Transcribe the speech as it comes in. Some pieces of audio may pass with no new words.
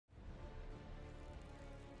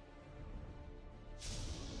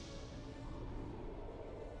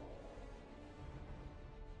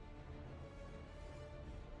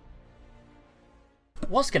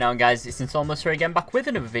What's going on, guys? It's Insomulus here again, back with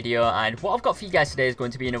another video, and what I've got for you guys today is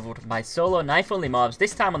going to be another of my solo knife only mobs,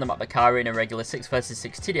 this time on the map Enquiries in a regular 6 vs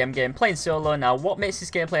 6 TDM game, playing solo. Now what makes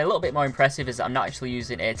this gameplay a little bit more impressive is that I'm not actually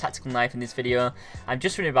using a tactical knife in this video. I'm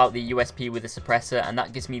just running about the USP with a suppressor, and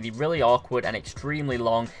that gives me the really awkward and extremely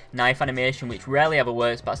long knife animation, which rarely ever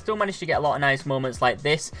works, but I still managed to get a lot of nice moments like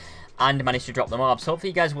this and managed to drop the mob. So hopefully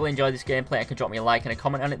you guys will enjoy this gameplay. I can drop me a like and a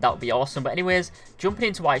comment on it, that would be awesome. But anyways, jumping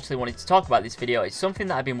into what I actually wanted to talk about this video, it's something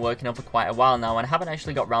that I've been working on for quite a while now, and I haven't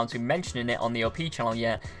actually got around to mentioning it on the OP channel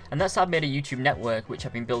yet, and that's that I've made a YouTube network which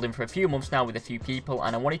I've been building for a few months now with a few people,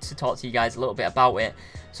 and I wanted to talk to you guys a little bit about it.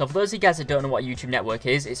 So for those of you guys that don't know what a YouTube network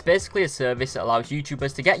is, it's basically a service that allows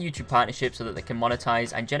YouTubers to get YouTube partnerships so that they can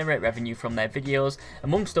monetize and generate revenue from their videos,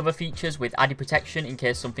 amongst other features with added protection in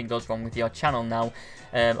case something goes wrong with your channel. Now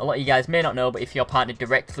a lot of you guys may not know, but if you're partnered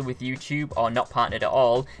directly with YouTube or not partnered at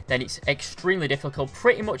all, then it's extremely difficult,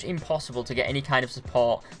 pretty much impossible to get any kind of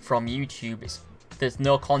support from YouTube. There's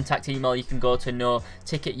no contact email you can go to, no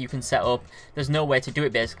ticket you can set up. There's no way to do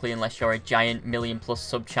it basically unless you're a giant million+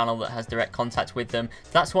 sub channel that has direct contact with them.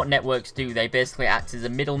 So that's what networks do. They basically act as a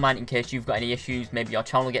middleman in case you've got any issues. Maybe your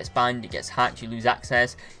channel gets banned, it gets hacked, you lose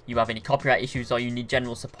access, you have any copyright issues, or you need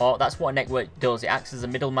general support. That's what a network does. It acts as a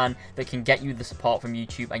middleman that can get you the support from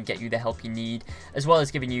YouTube and get you the help you need, as well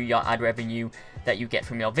as giving you your ad revenue that you get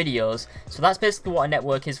from your videos. So that's basically what a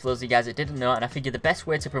network is for those of you guys that didn't know, and I figured the best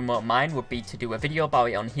way to promote mine would be to do a video about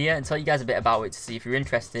it on here and tell you guys a bit about it to see if you're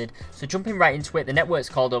interested. So jumping right into it, the network's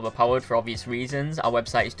called Overpowered for obvious reasons. Our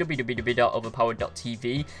website is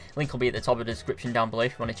www.overpowered.tv. Link will be at the top of the description down below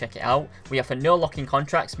if you want to check it out. We offer no locking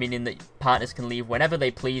contracts, meaning that partners can leave whenever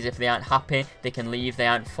they please. If they aren't happy, they can leave. They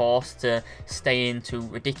aren't forced to stay into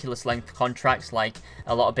ridiculous length contracts like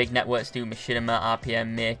a lot of big networks do, Machinima, RPM,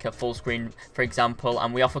 Maker, Fullscreen for example.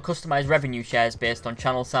 And we offer customized revenue shares based on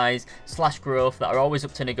channel size / growth that are always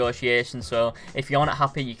up to negotiation. So if you're not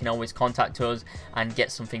happy, you can always contact us and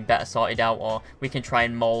get something better sorted out, or we can try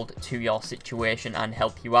and mold to your situation and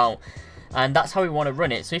help you out. And that's how we want to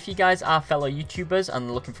run it. So if you guys are fellow YouTubers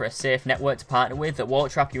and looking for a safe network to partner with that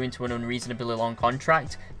won't trap you into an unreasonably long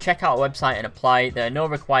contract, check out our website and apply. There are no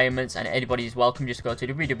requirements and anybody is welcome. Just go to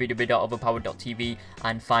www.overpowered.tv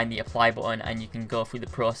and find the apply button, and you can go through the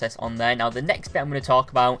process on there. Now the next bit I'm going to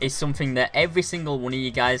talk about is something that every single one of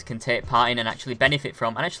you guys can take part in and actually benefit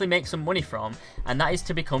from and actually make some money from, and that is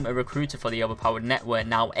to become a recruiter for the Overpowered network.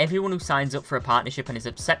 Now everyone who signs up for a partnership and is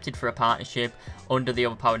accepted for a partnership under the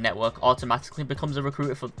Overpowered network automatically becomes a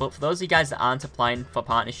recruiter. But for those of you guys that aren't applying for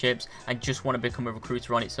partnerships and just want to become a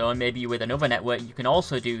recruiter on its own, maybe you're with another network, you can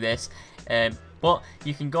also do this. But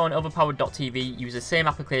you can go on overpowered.tv, use the same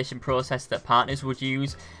application process that partners would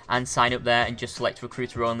use, and sign up there and just select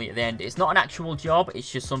recruiter only at the end. It's not an actual job,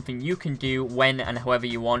 it's just something you can do when and however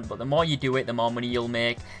you want, but the more you do it, the more money you'll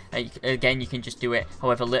make. Again, you can just do it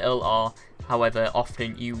however little or however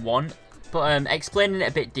often you want. But explaining it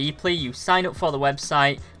a bit deeply, you sign up for the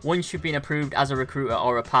website. Once you've been approved as a recruiter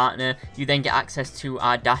or a partner, you then get access to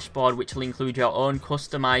our dashboard, which will include your own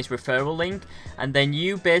customized referral link, and then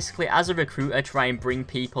you basically as a recruiter try and bring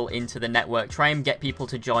people into the network, try and get people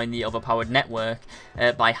to join the Overpowered network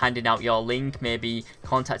by handing out your link, maybe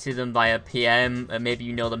contacting them via PM, maybe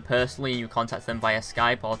you know them personally and you contact them via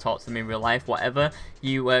Skype or talk to them in real life, whatever.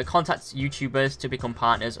 You contact YouTubers to become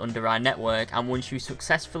partners under our network, and once you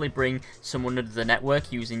successfully bring someone under the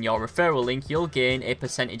network using your referral link, you'll gain a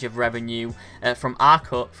percentage of revenue from our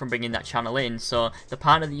cut from bringing that channel in. So the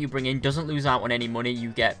partner that you bring in doesn't lose out on any money, you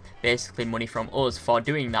get basically money from us for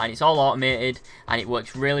doing that, and it's all automated and it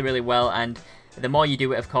works really well. And the more you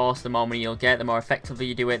do it, of course, the more money you'll get, the more effectively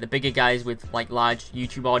you do it. The bigger guys with like large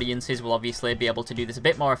YouTube audiences will obviously be able to do this a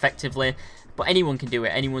bit more effectively, but anyone can do it.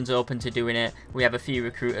 Anyone's open to doing it. We have a few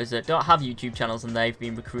recruiters that don't have YouTube channels and they've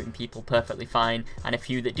been recruiting people perfectly fine, and a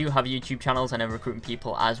few that do have YouTube channels and are recruiting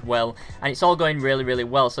people as well, and it's all going really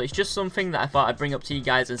well. So it's just something that I thought I'd bring up to you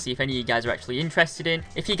guys and see if any of you guys are actually interested in.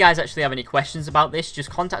 If you guys actually have any questions about this, just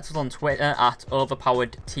contact us on Twitter at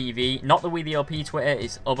OverpoweredTV, not the We The OP Twitter,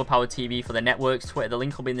 it's OverpoweredTV for the network's Twitter. The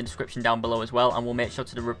link will be in the description down below as well, and we'll make sure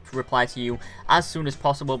to reply to you as soon as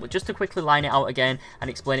possible. But just to quickly line it out again and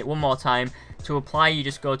explain it one more time, to apply you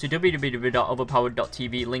just go to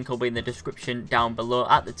www.overpowered.tv, link will be in the description down below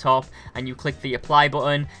at the top, and you click the apply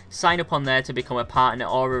button, sign up on there to become a partner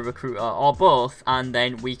or a recruiter or both, and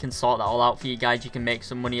then we can sort that all out for you guys. You can make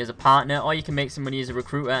some money as a partner or you can make some money as a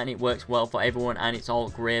recruiter, and it works well for everyone and it's all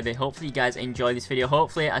gravy. Hopefully you guys enjoy this video.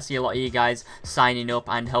 Hopefully I see a lot of you guys signing up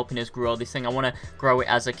and helping us grow this thing. I want to grow it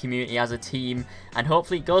as a community, as a team, and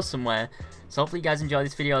hopefully it goes somewhere. So hopefully you guys enjoyed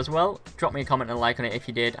this video as well. Drop me a comment and a like on it if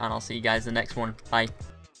you did, and I'll see you guys in the next one. Bye.